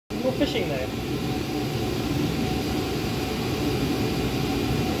fishing there.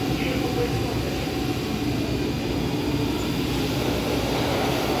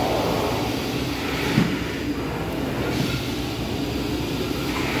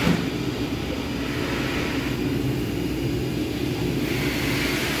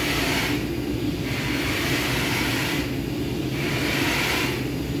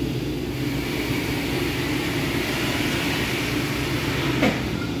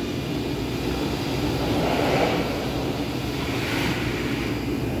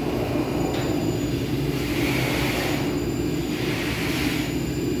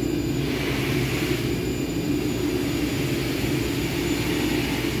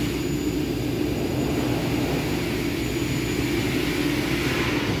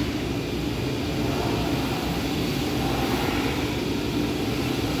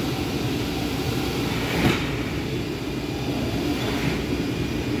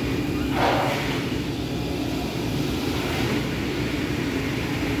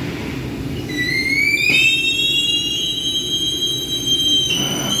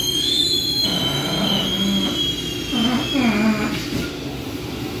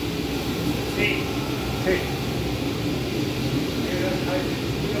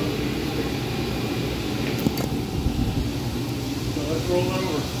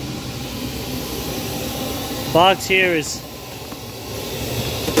 Box here is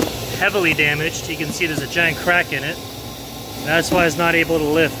heavily damaged. You can see there's a giant crack in it. That's why it's not able to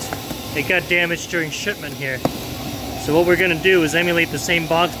lift. It got damaged during shipment here. So what we're going to do is emulate the same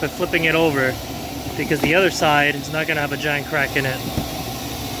box by flipping it over, because the other side is not going to have a giant crack in it.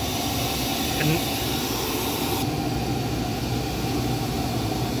 And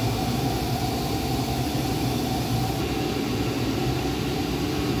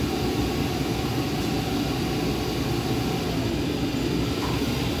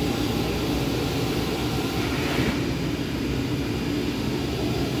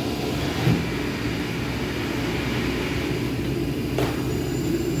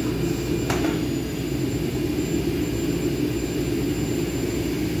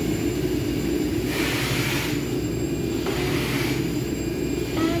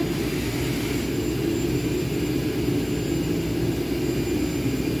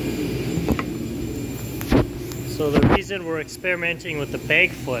so the reason we're experimenting with the bag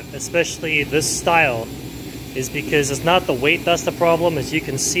foot, especially this style, is because it's not the weight that's the problem. As you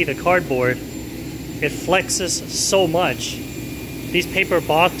can see, the cardboard, it flexes so much. These paper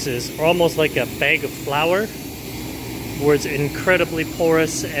boxes are almost like a bag of flour, where it's incredibly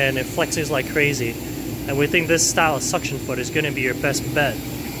porous and it flexes like crazy. And we think this style of suction foot is going to be your best bet.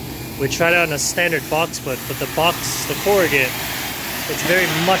 We tried out on a standard box foot, but the corrugate, it's very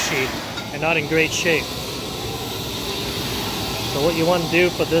mushy and not in great shape. So what you want to do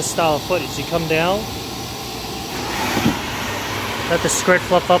for this style of foot is you come down, let the skirt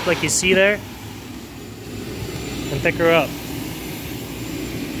fluff up like you see there, and pick her up.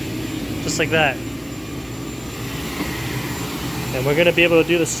 Just like that. And we're going to be able to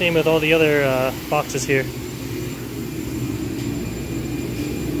do the same with all the other boxes here.